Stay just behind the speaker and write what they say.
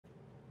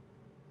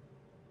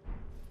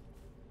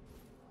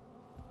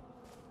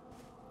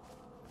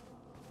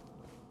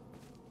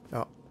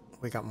Oh,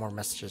 we got more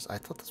messages. I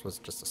thought this was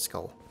just a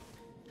skull.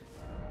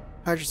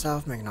 Hide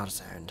yourself, make not a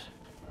sound.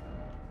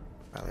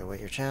 Evaluate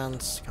your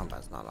chance. Combat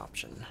is not an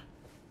option.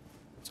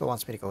 So it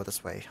wants me to go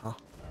this way, huh?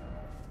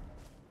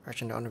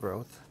 Crouch into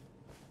undergrowth.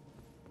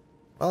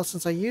 Well,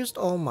 since I used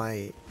all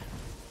my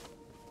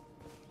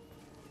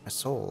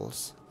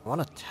souls, I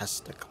want to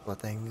test a couple of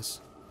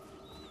things.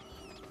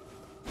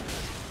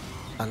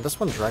 And this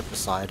one's right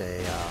beside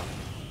a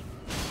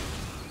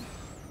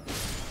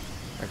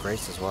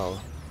grace as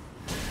well.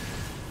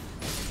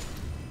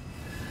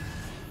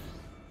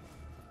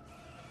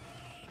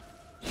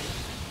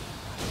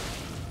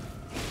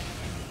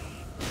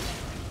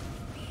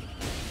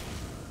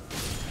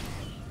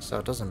 So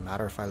it doesn't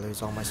matter if I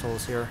lose all my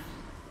souls here.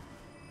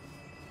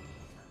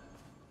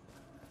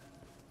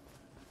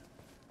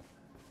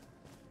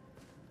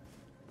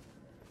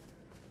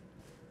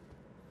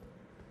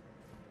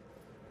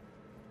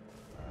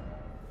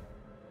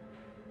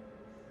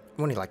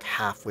 I'm only like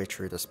halfway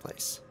through this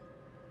place.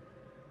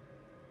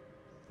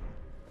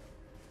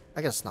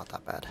 I guess it's not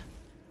that bad.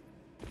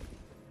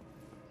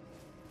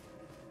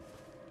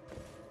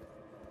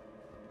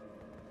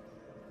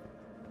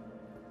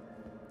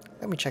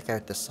 Let me check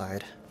out this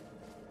side.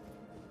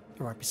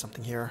 There might be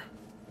something here.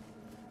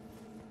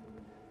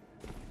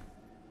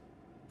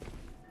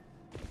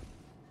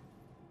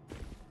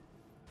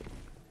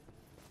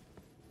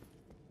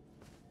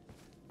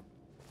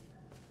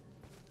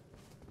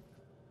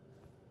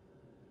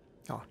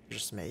 Oh, you're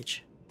just a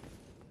mage.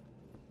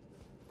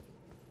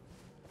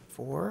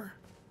 4.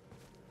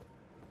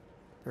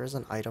 There is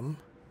an item.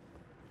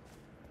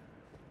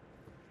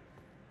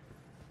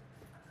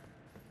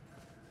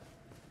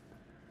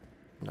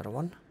 Another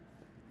one.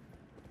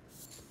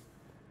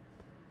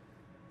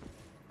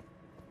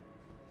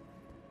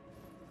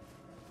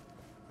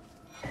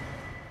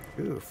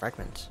 Ooh,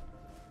 fragment. Is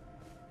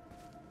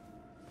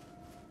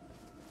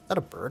that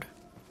a bird?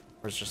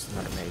 Or is it just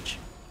another mage?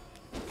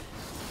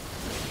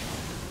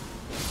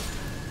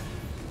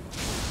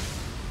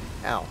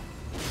 Ow.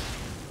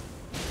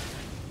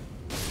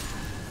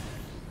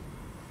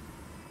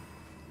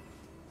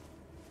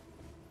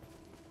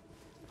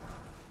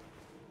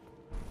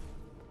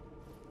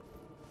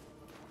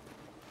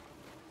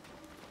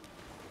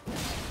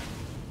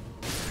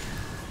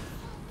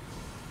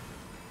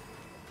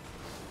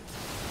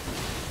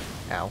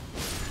 Ow.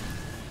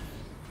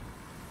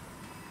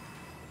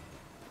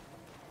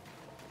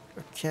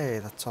 Okay,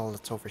 that's all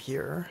that's over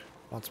here.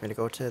 Wants me to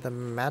go to the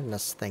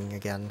madness thing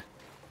again.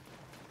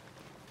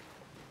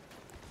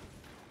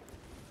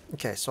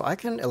 Okay, so I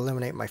can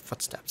eliminate my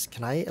footsteps.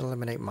 Can I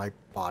eliminate my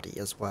body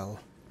as well?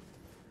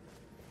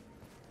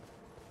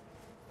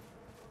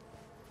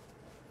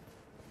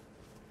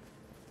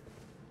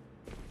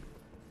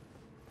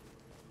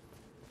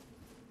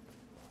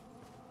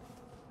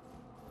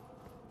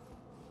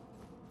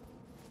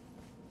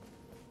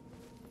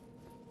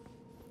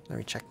 Let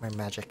me check my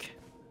magic.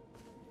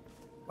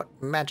 What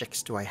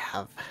magics do I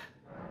have?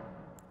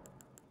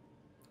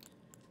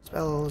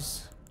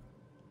 Spells.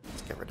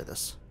 Let's get rid of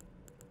this.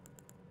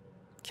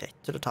 Okay,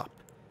 to the top.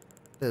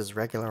 This is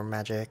regular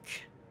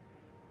magic.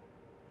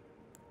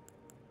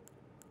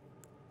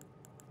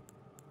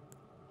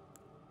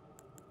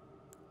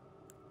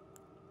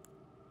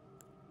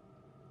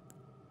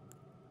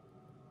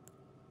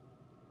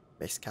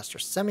 Base caster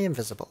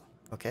semi-invisible.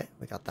 Okay,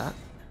 we got that.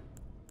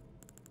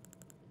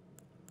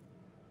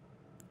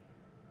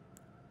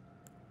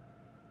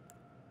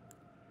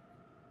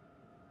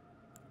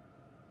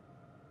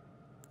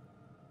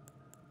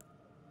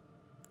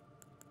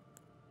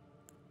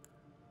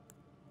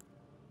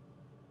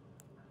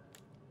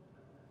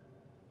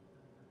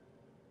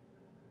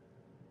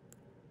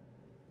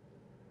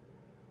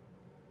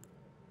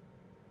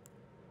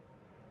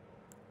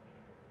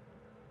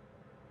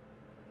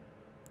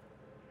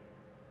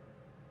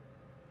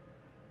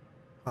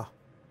 Oh,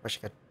 wish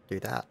I could do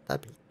that.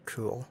 That'd be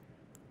cool.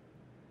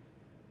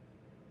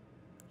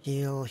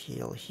 Heal,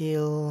 heal,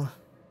 heal.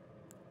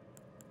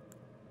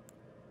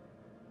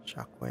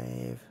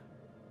 Shockwave.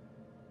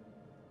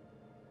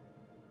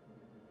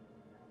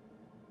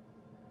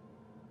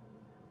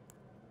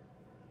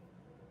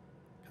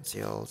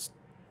 Conceals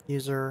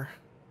user.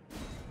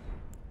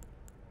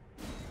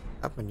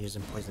 I've been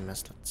using poison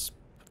mist. Let's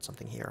put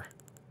something here.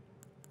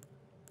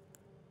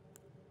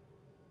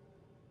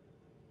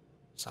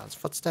 Silence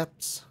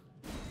footsteps.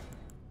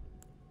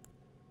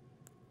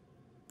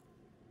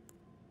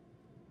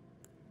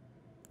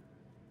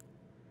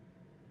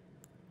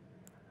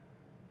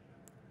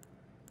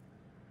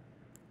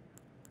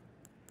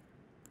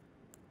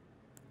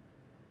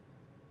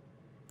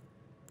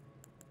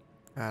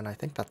 And I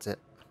think that's it.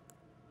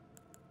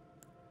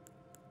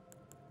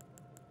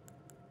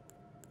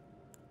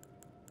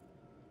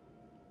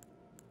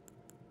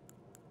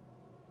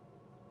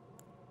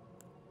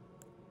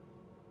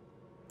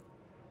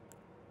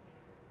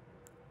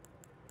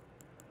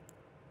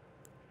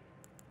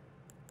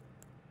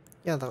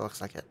 Yeah, that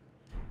looks like it.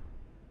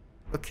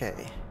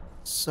 Okay,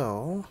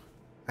 so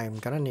I'm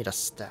gonna need a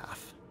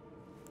staff.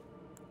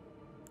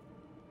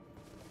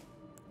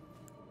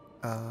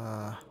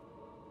 How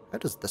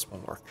does this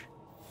one work?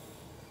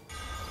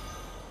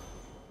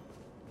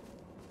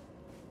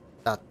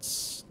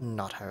 That's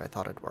not how I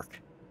thought it'd work.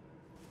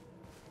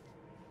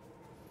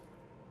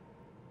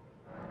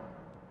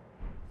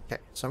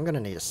 Okay, so I'm gonna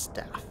need a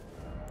staff.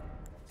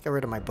 Let's get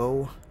rid of my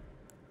bow.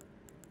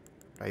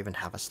 Do I even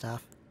have a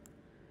staff?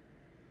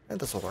 And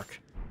this will work.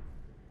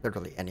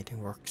 Literally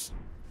anything works.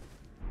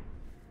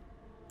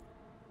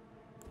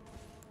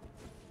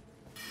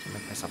 So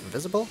make myself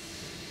invisible.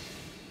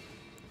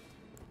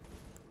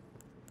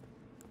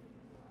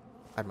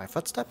 Hide my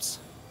footsteps.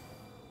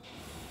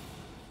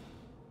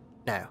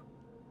 Now.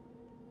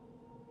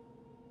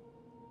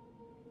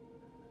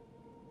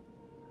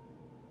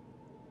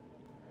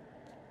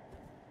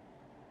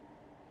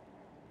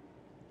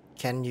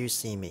 Can you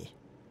see me?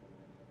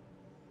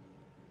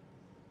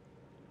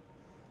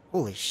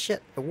 Holy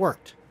shit, it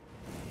worked.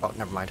 Oh,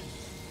 never mind.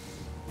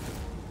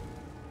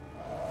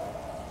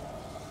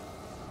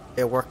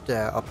 It worked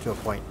up to a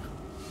point.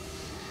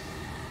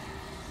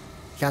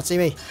 You can't see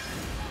me.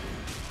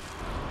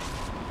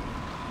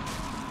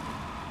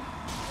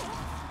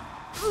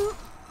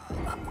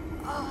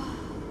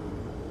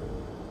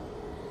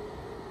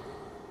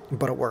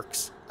 But it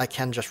works. I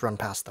can just run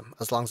past them,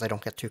 as long as I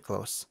don't get too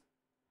close.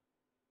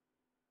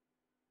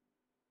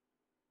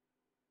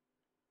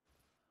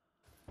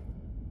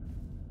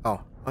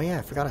 Oh. Oh yeah,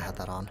 I forgot I had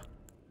that on.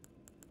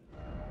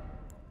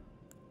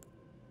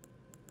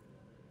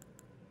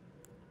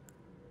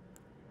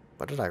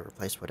 What did I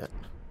replace with it?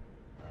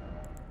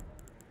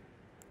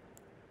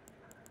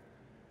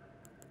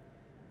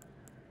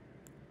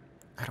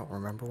 I don't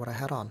remember what I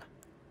had on.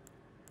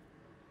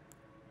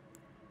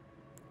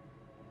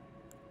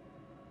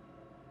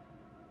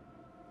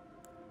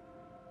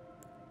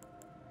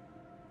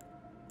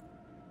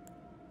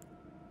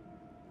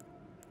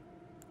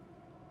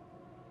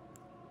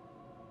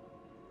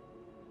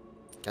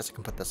 Guess I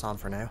can put this on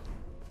for now.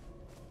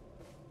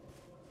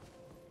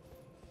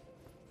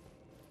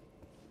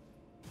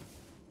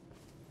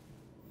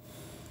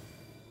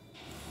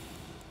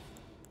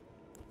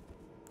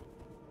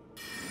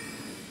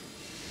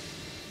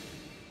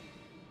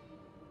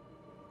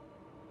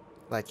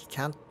 Like, you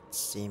can't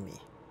see me.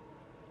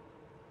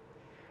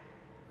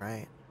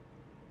 Right.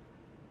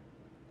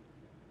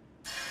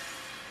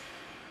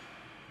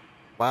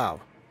 Wow.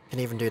 Can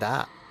even do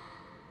that.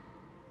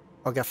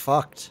 Oh, get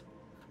fucked.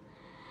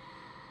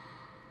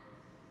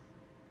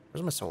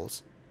 Where's my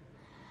souls?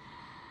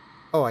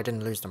 Oh, I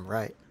didn't lose them,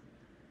 right.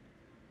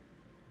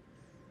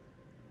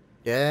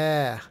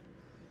 Yeah.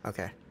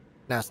 Okay.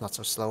 Now it's not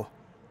so slow.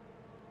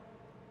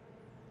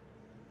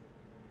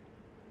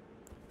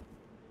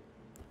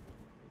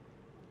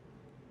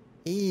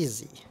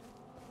 Easy.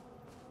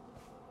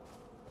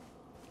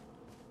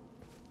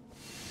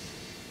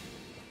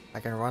 I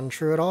can run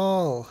through it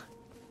all.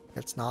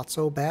 It's not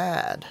so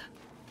bad.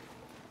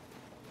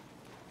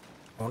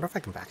 I wonder if I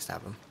can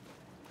backstab him.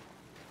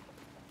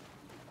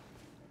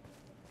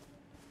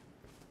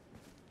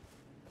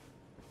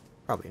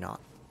 Probably not.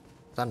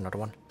 Is that another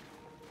one?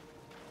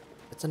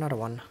 It's another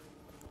one.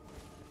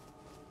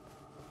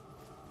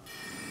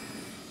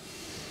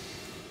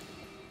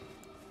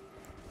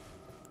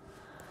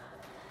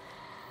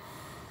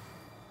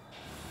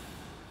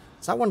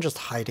 Is that one just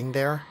hiding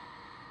there?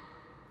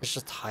 It's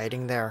just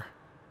hiding there.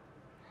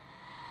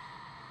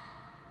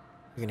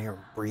 You can hear him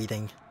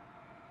breathing.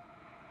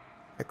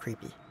 How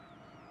creepy.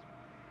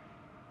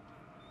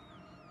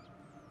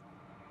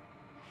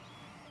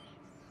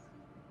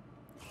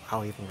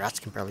 Wow, even rats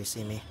can barely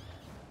see me.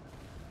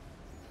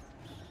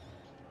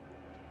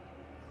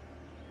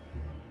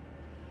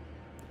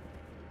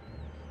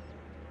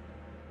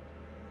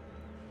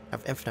 I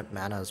have infinite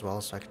mana as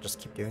well, so I can just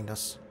keep doing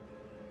this.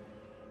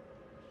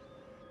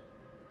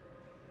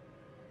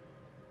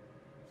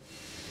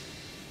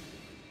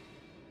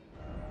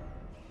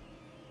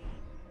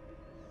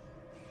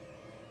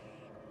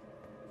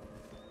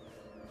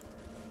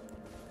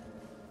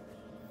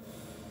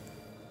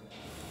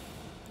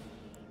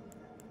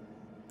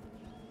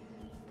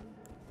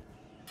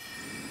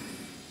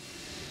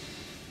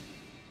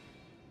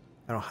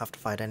 I don't have to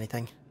fight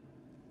anything.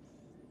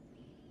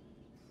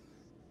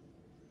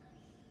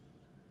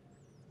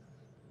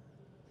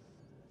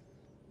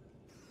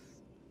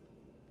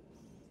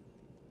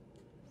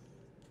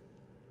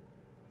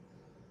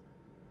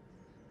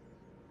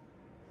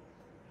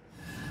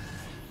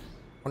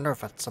 Wonder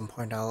if at some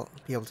point I'll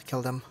be able to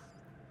kill them.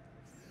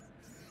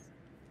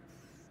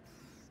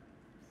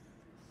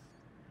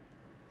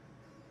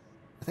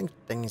 I think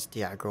things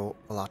de-aggro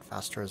a lot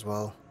faster as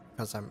well,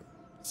 because I'm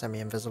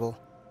semi-invisible.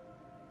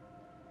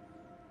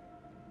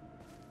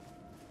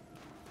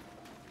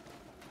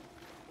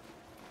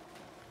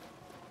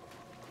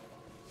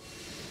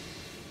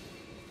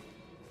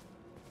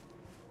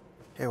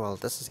 Okay, well,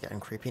 this is getting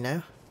creepy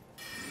now.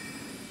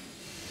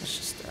 Let's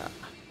just,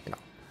 you know.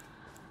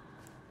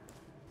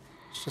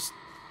 Let's just...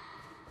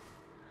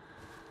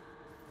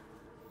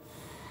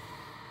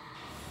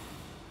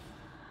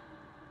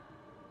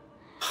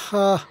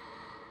 Huh.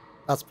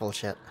 That's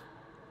bullshit.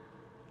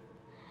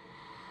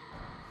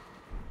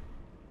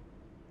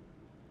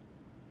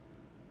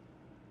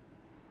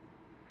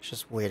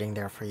 Just waiting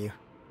there for you.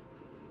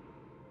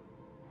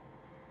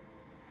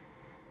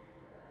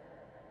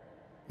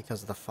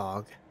 Because of the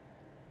fog.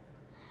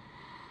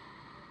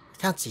 I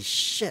can't see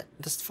shit.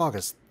 This fog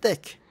is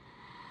thick.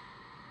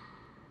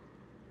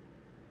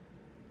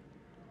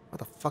 Where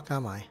the fuck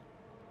am I?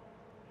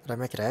 Did I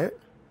make it out?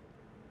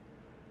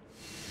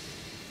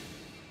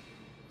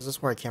 Is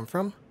this where I came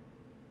from?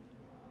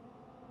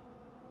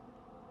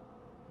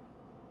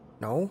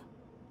 No?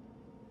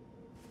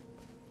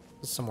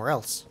 This is somewhere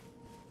else.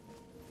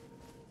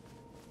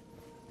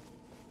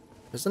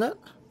 Isn't it?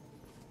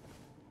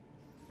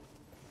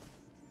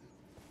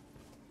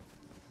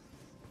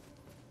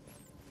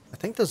 I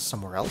think this is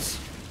somewhere else.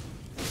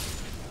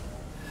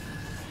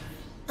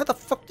 How the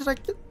fuck did I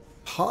get...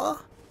 Huh?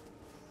 How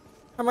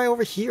am I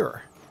over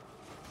here?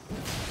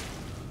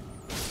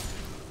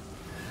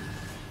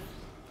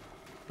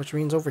 Which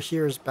means over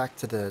here is back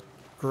to the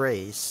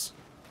grace.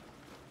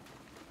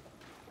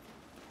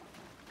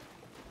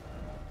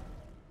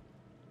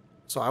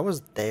 So I was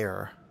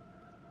there.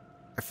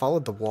 I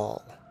followed the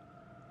wall.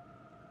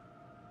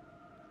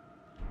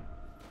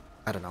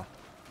 I don't know.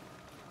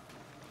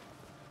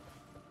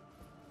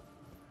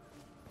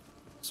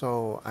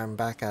 So I'm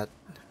back at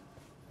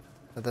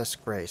this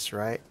grace,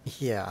 right?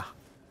 Yeah.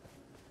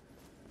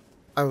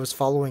 I was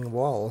following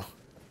wall.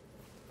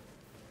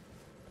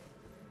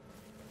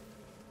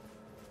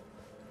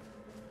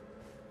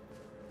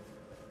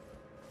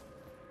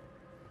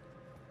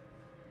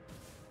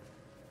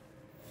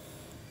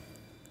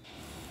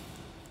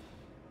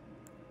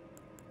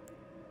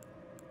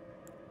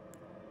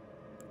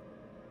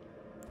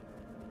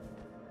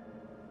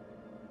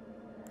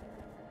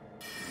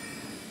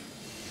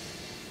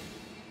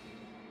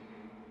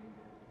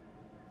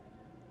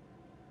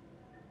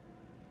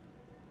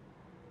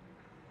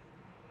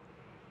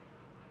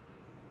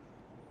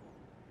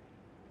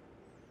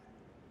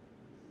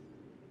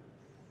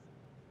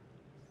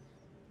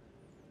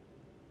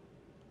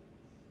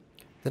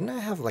 Didn't I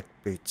have, like,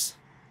 boots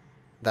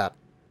that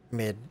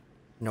made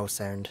no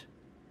sound?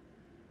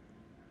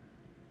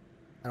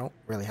 I don't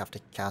really have to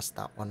cast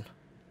that one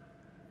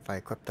if I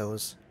equip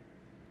those.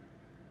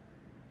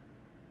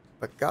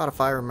 But God,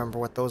 if I remember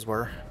what those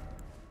were.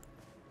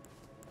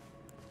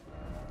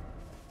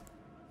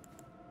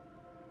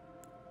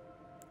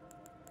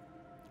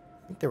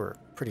 I think they were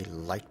pretty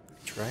light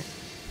boots, right?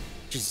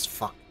 Jesus,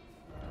 fuck.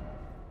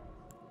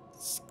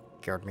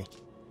 Scared me.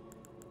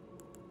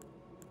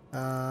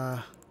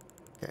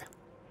 Okay.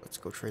 Let's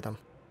go trade them.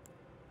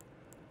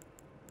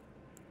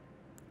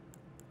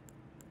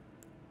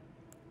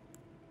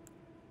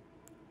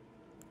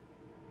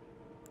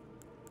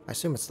 I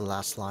assume it's the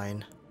last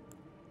line.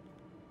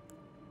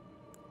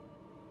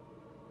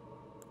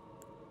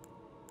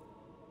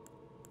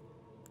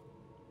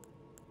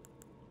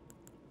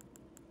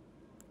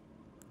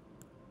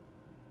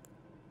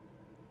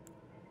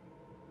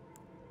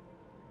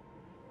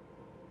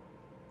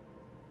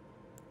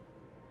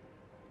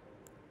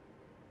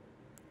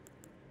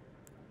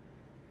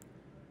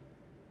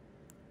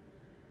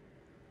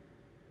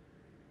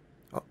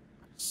 Oh,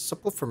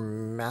 supple for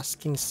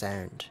masking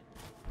sound.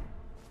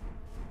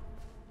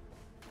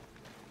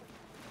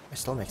 I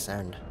still make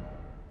sound.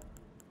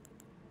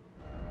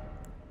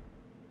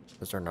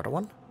 Is there another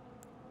one?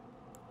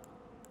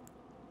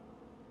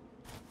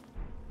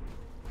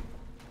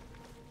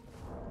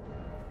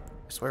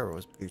 I swear it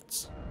was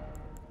boots.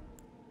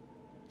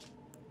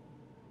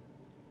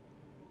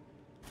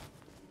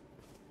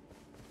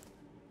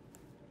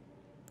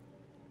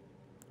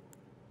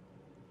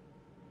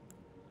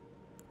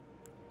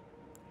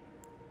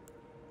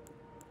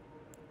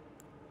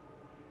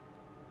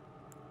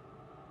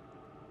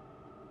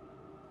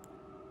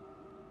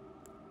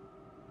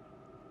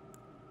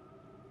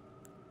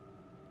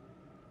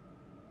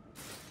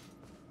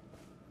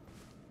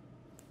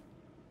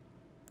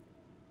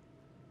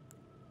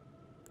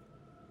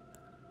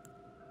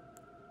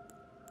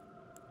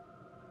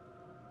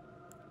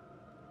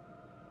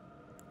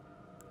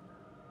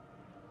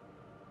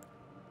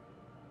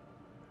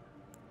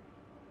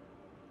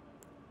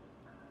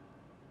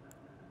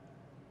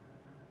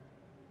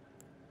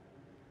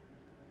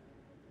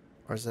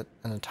 Or is it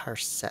an entire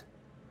set?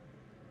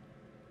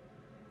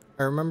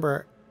 I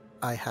remember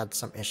I had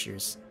some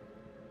issues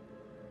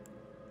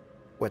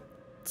with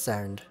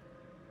sound.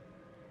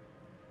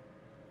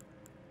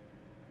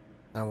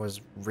 That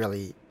was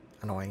really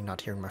annoying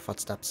not hearing my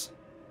footsteps.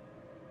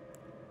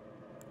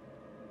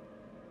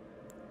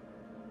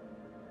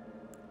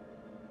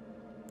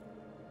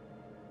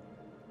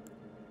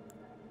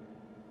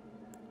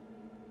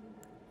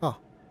 Oh.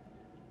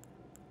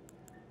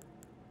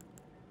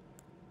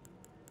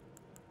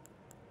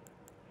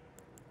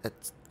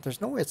 There's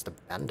no way it's the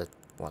bandit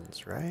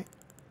ones, right?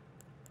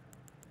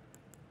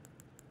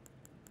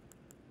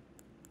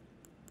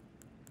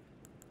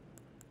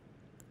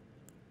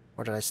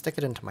 Or did I stick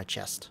it into my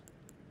chest?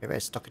 Maybe I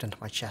stuck it into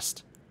my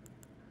chest.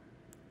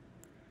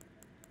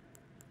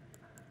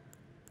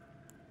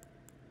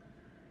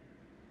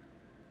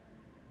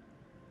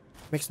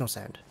 Makes no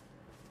sound.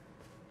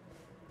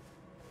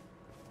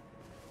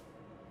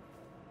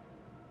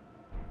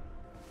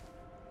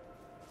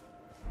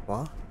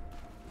 What?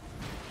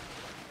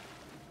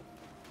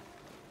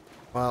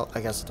 Well, I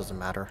guess it doesn't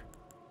matter.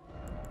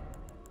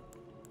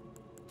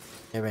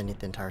 Maybe I need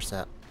the entire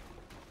set.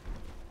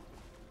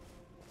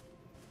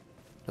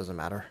 Doesn't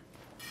matter.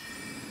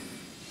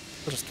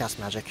 We'll just cast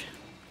magic.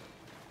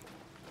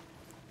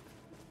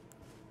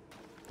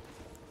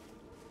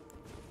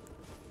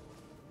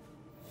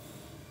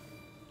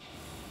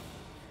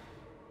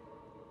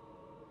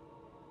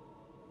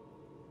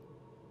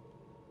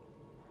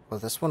 Well,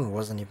 this one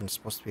wasn't even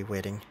supposed to be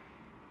waiting.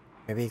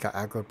 Maybe he got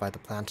aggroed by the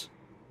plant.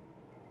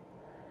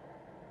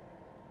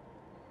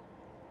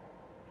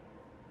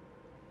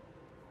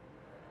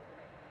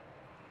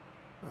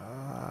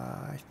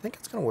 I think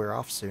it's gonna wear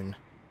off soon.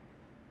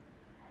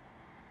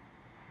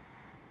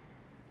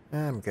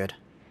 I'm good.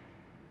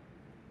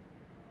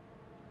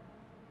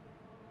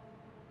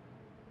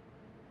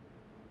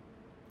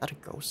 Is that a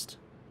ghost?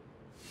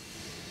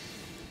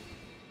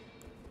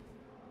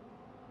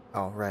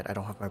 Oh, right, I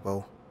don't have my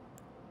bow.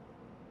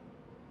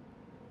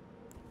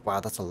 Wow,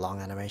 that's a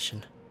long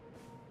animation.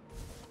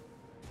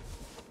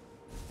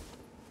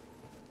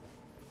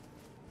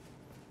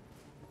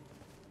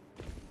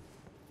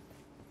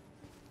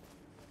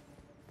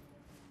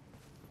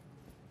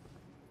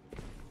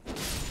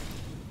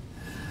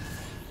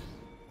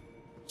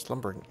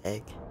 Slumbering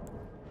egg.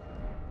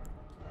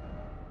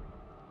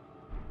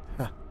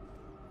 Huh.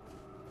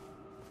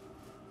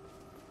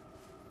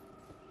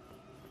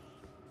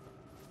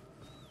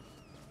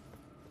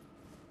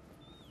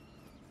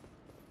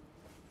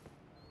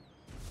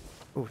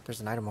 Ooh,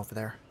 there's an item over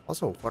there.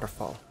 Also a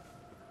waterfall.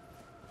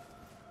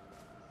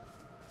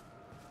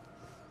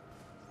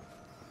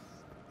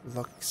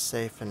 Looks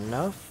safe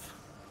enough.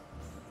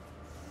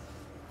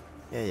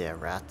 Yeah,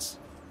 rats.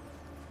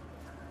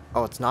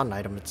 Oh, it's not an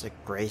item, it's a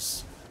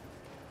grace.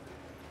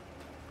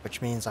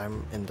 Which means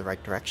I'm in the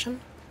right direction?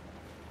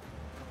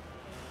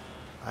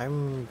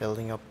 I'm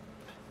building up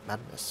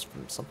madness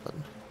from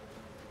something.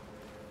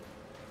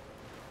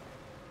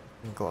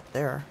 I can go up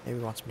there. Maybe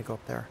he wants me to go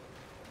up there.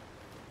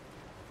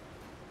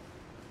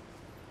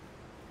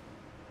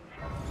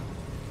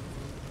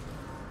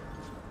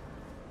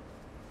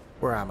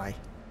 Where am I?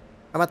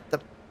 I'm at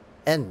the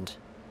end.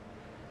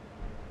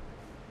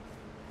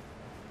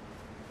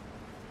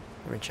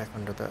 Let me check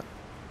under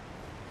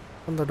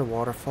the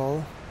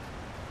waterfall.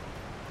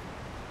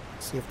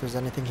 See if there's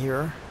anything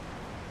here.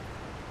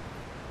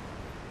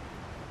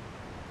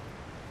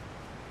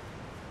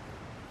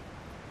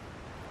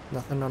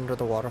 Nothing under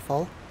the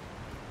waterfall.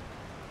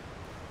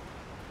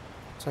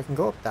 So I can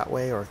go up that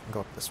way or I can go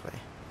up this way.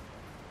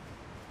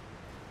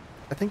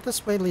 I think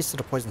this way leads to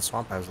the poison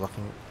swamp I was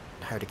looking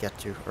how to get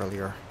to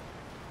earlier.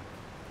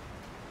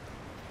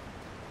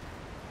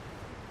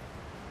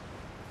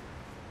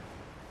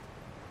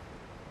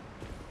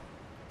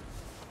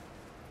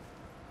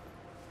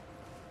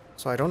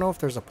 So I don't know if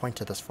there's a point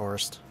to this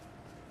forest,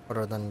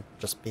 other than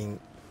just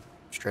being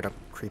straight up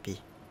creepy.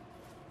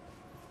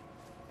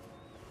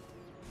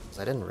 Because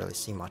I didn't really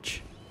see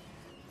much.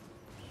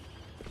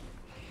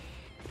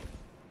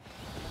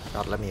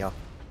 God, let me up.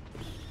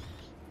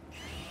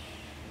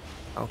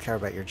 I don't care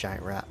about your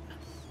giant rat.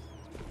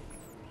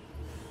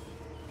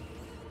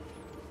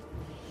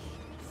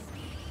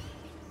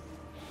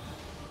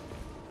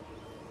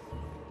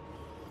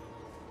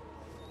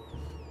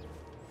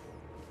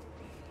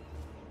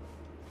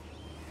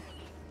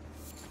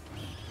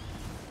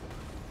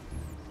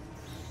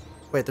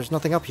 Wait, there's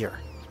nothing up here.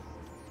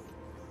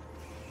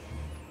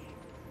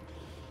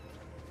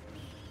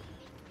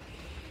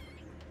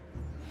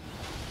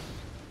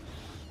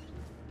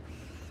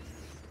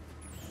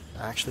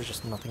 Actually,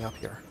 just nothing up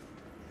here.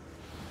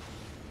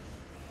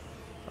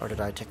 Or did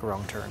I take a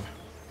wrong turn?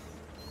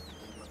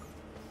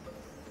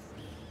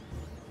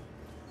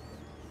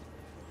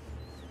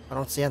 I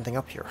don't see anything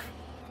up here.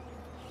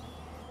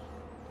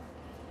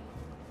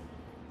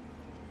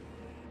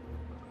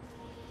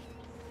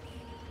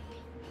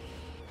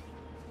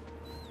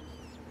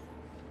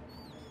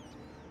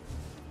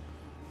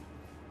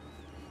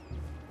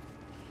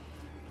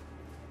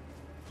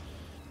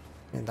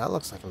 I mean, that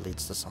looks like it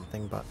leads to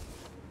something, but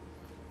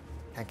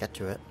can't get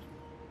to it.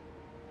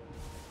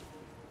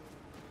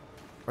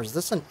 Or is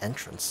this an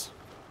entrance?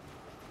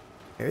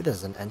 Maybe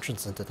there's an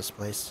entrance into this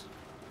place.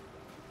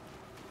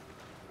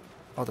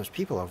 Oh, there's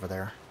people over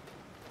there.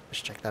 I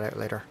should check that out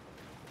later.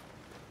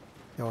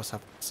 They always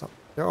have some.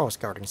 They're always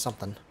guarding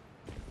something.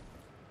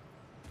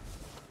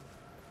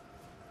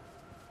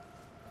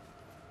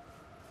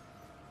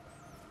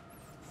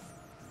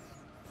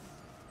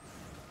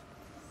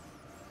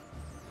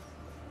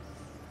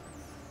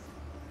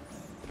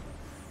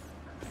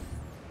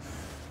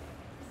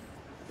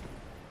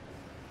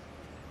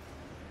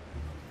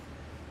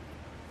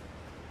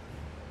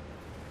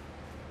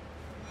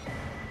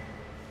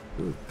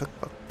 Ooh,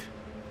 cookbook.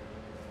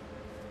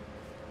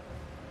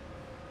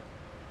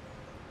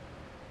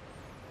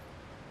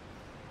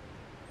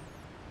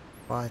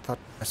 Well, I thought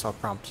I saw a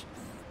prompt.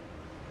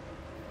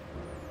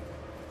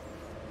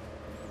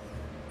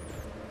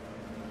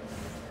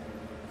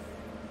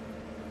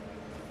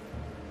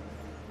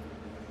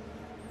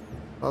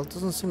 Well, it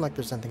doesn't seem like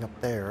there's anything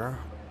up there.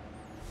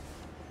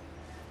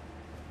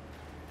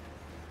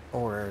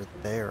 Or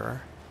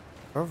there.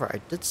 However, I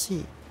did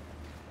see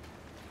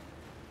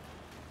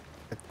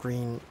a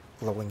green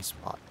glowing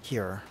spot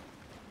here.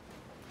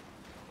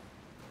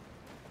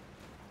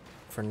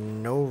 For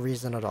no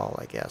reason at all,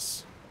 I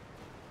guess.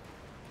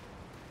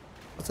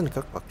 What's in the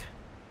cookbook?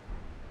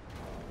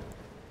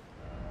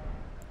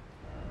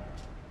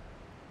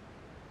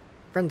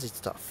 Frenzied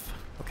stuff.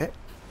 Okay.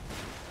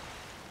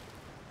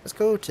 Let's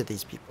go to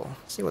these people.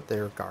 See what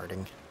they're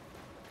guarding.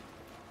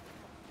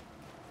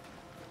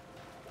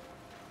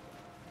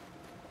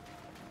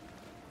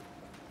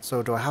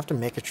 So do I have to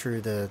make it through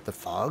the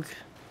fog?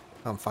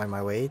 Find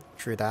my way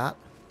through that?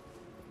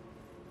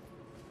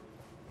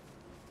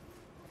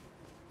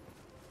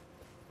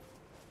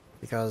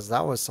 Because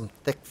that was some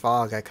thick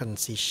fog, I couldn't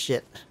see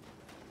shit.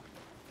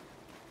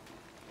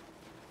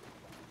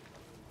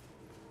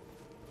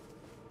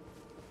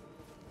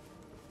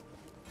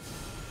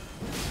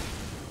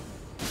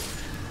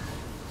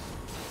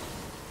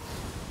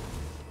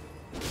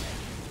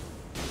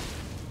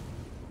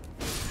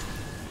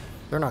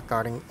 They're not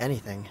guarding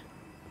anything.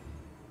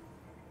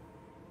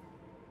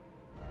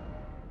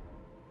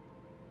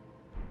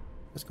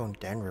 Let's go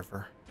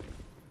downriver.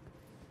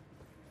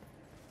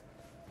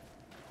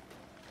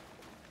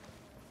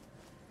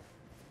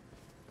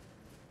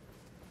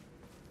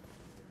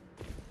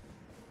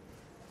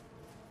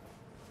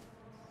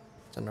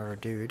 It's another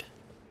dude.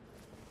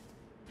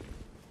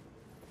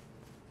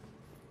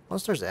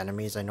 Once there's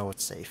enemies, I know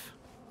it's safe.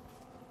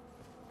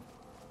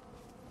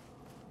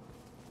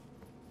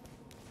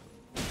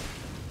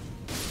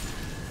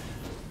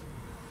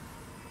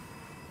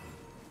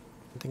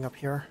 Anything up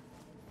here?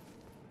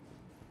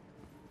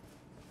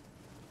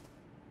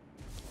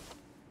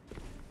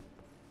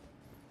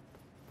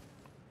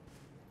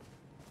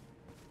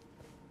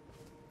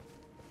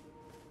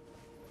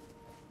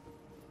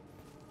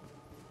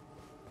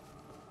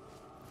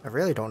 I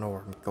really don't know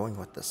where I'm going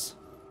with this.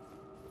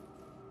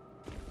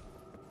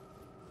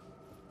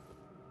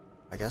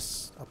 I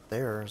guess up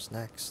there is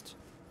next.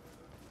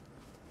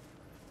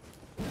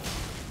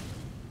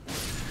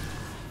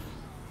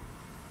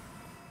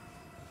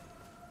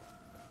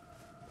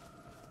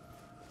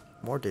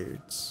 More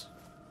dudes.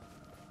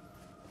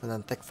 And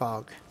then thick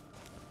fog.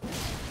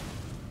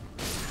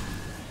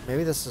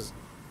 Maybe this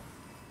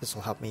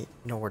will help me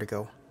know where to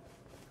go.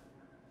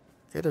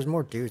 Okay, there's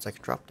more dudes I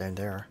could drop down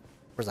there.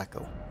 Where's that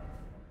go?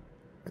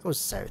 That goes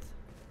south.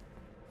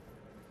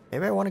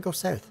 Maybe I want to go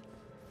south.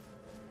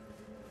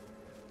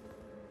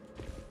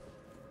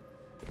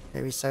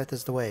 Maybe south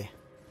is the way.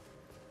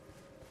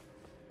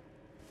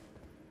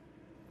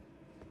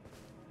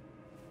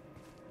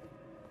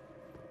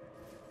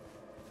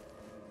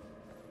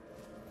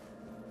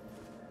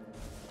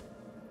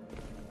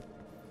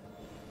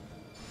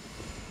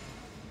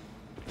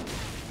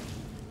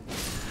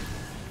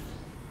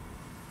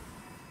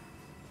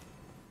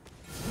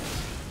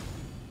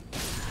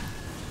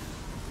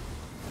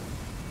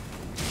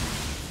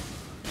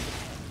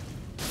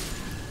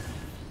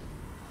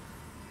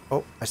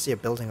 Oh, I see a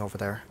building over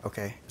there.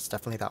 Okay, it's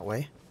definitely that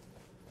way.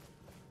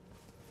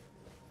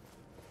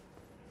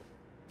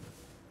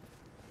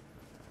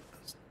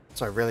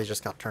 So I really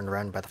just got turned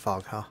around by the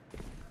fog, huh?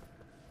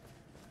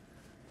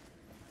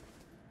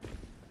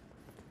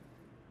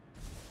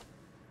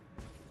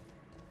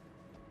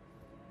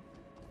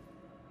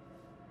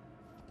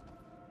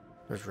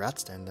 There's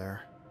rats down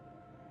there.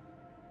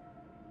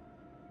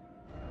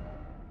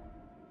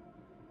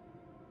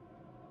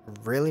 It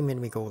really made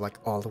me go like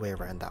all the way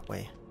around that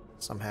way.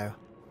 Somehow.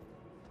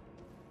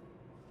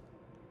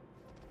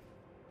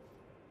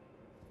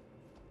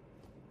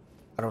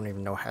 I don't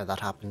even know how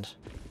that happened.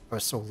 I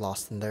was so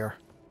lost in there.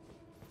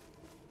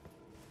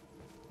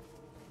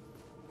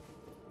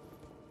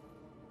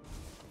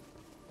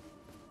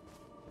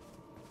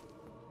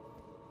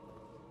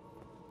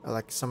 I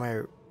like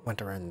somehow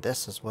went around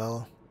this as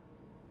well.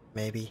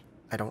 Maybe.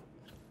 I don't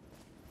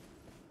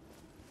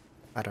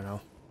know.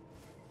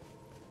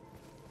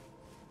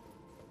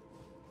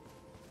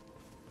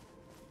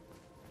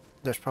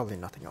 There's probably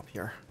nothing up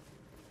here.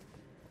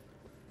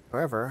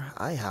 However,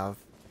 I have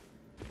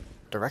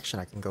direction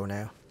I can go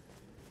now.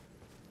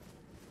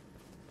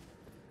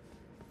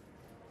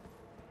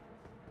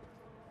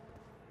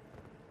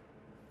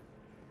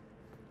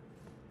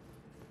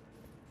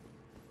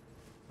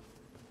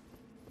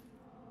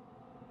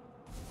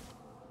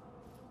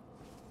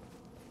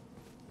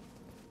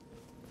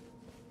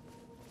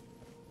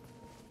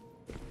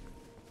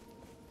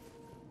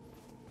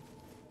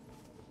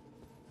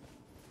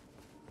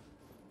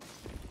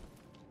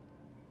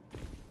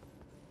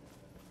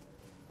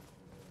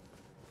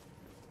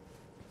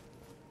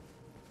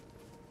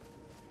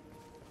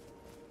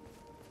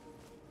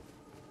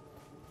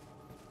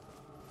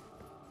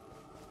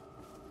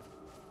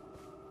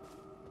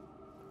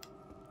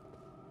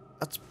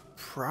 That's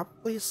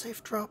probably a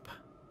safe drop.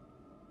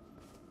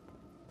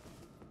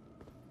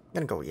 I'm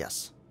gonna go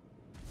yes.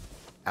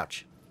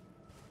 Ouch.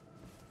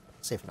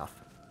 Safe enough.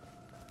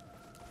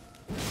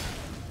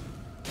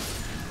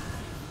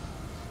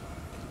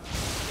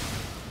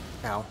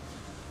 Ow.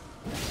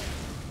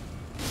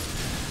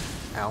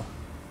 Ow.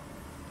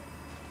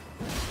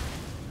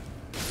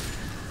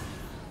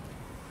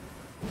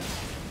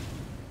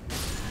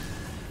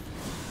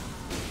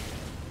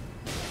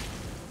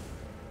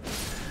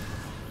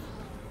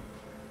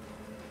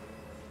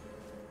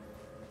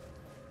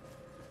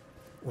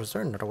 Was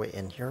there another way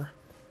in here?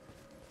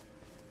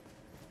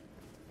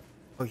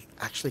 Oh, you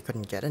actually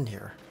couldn't get in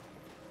here.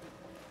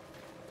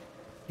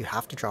 You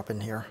have to drop in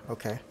here.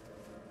 Okay.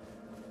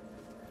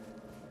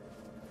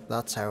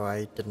 That's how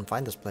I didn't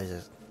find this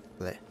place,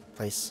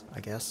 I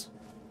guess.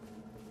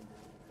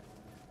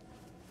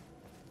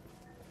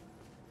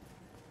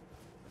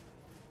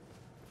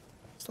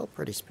 Still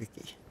pretty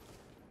spooky.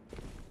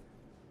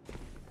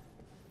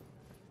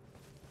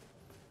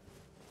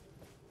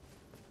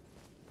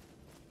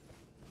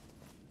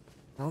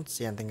 I don't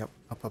see anything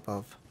up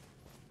above.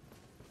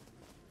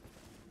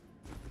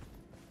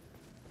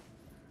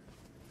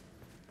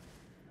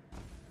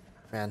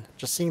 Man,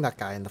 just seeing that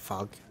guy in the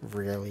fog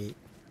really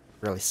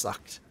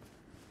sucked.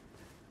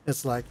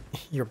 It's like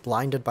you're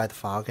blinded by the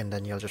fog and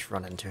then you'll just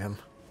run into him.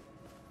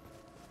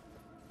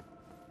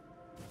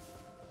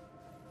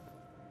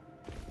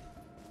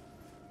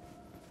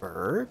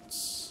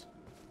 Birds?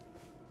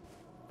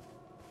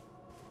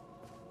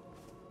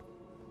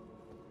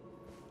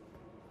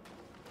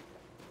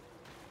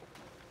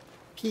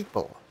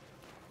 People.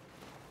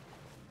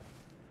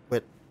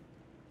 With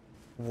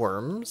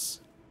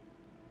worms?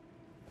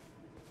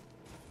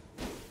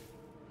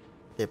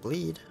 They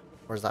bleed?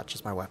 Or is that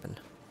just my weapon?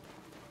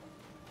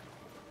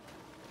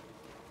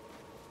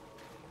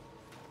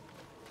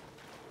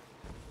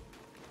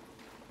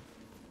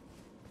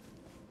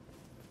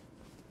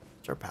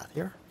 Is there a path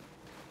here?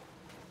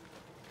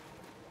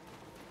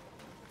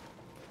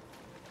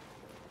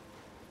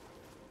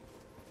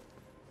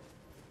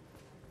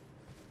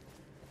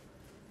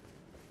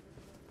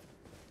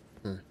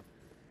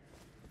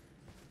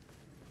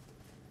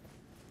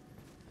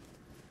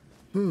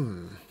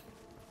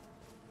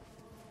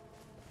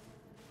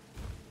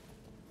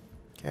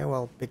 Okay,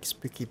 well, big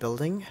spooky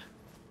building.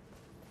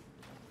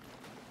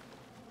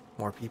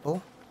 More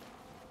people.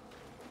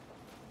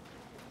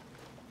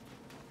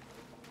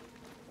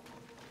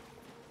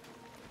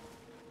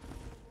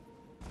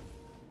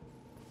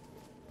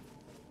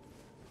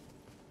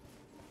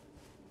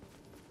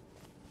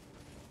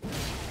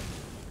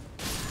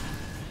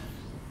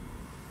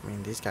 I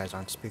mean, these guys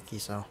aren't spooky,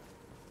 so...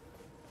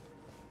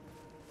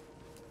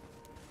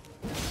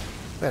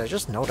 Wait, I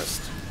just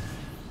noticed.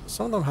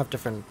 Some of them have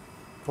different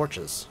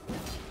torches.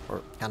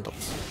 Or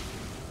candles.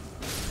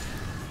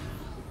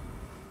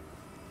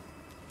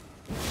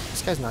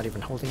 This guy's not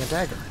even holding a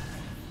dagger.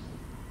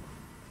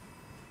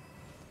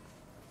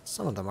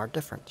 Some of them are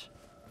different.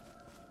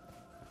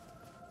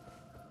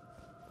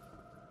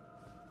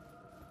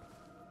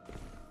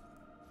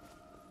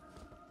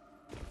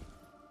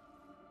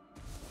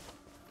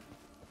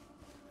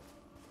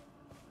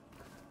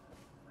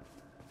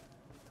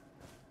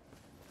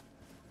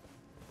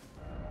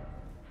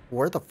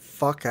 Where the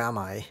fuck am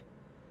I?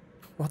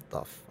 What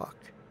the fuck?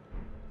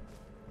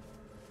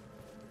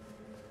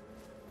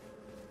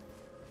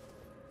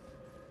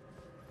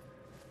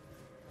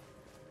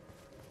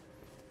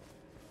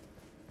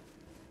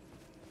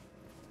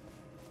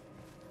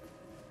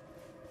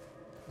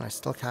 I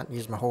still can't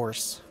use my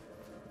horse.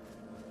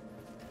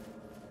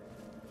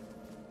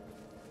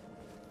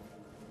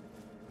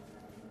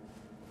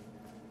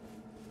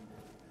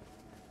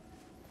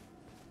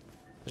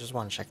 I just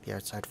want to check the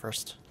outside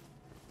first.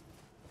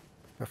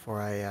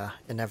 Before I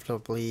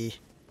inevitably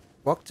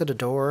walk to the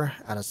door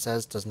and it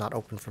says does not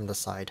open from the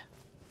side.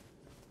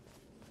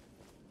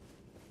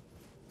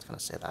 It's gonna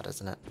say that,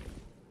 isn't it?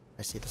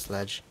 I see the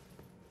sledge.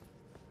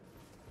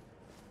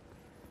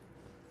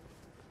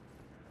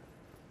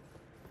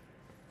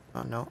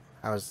 Oh no,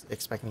 I was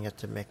expecting it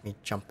to make me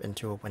jump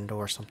into a window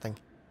or something.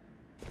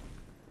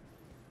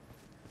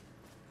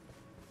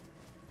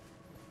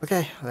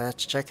 Okay,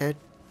 let's check out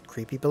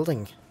creepy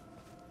building.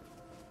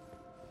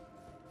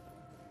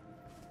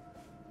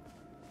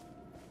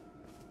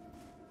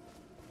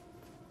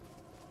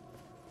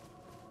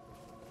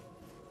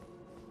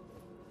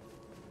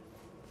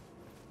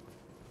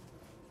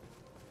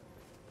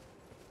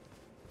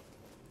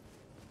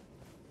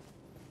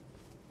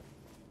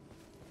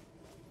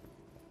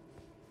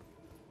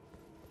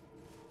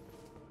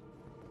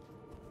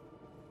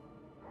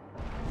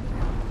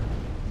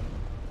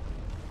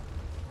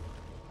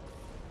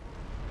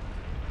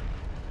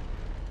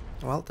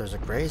 Well, there's a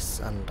grace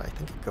and I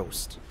think a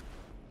ghost.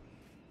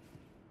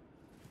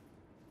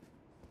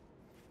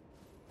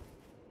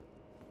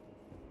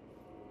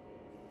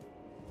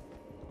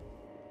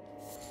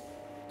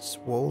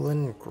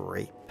 Swollen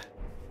grape.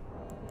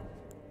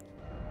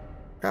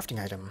 Crafting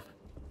item.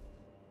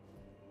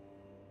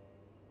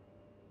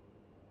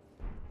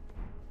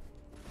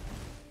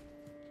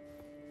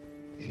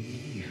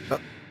 Eve.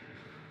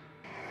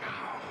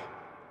 Now,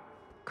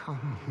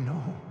 come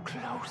no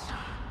closer.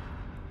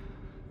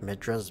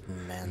 Midra's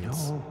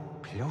mens. No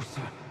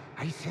closer,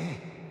 I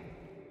say.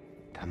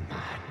 The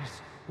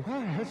man's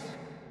Wes?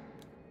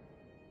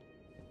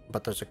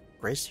 But there's a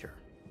grace here.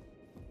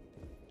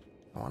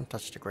 I want to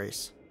touch the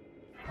grace.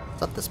 Is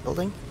that this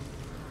building?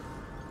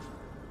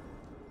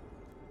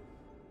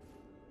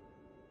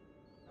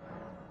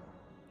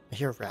 I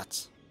hear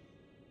rats.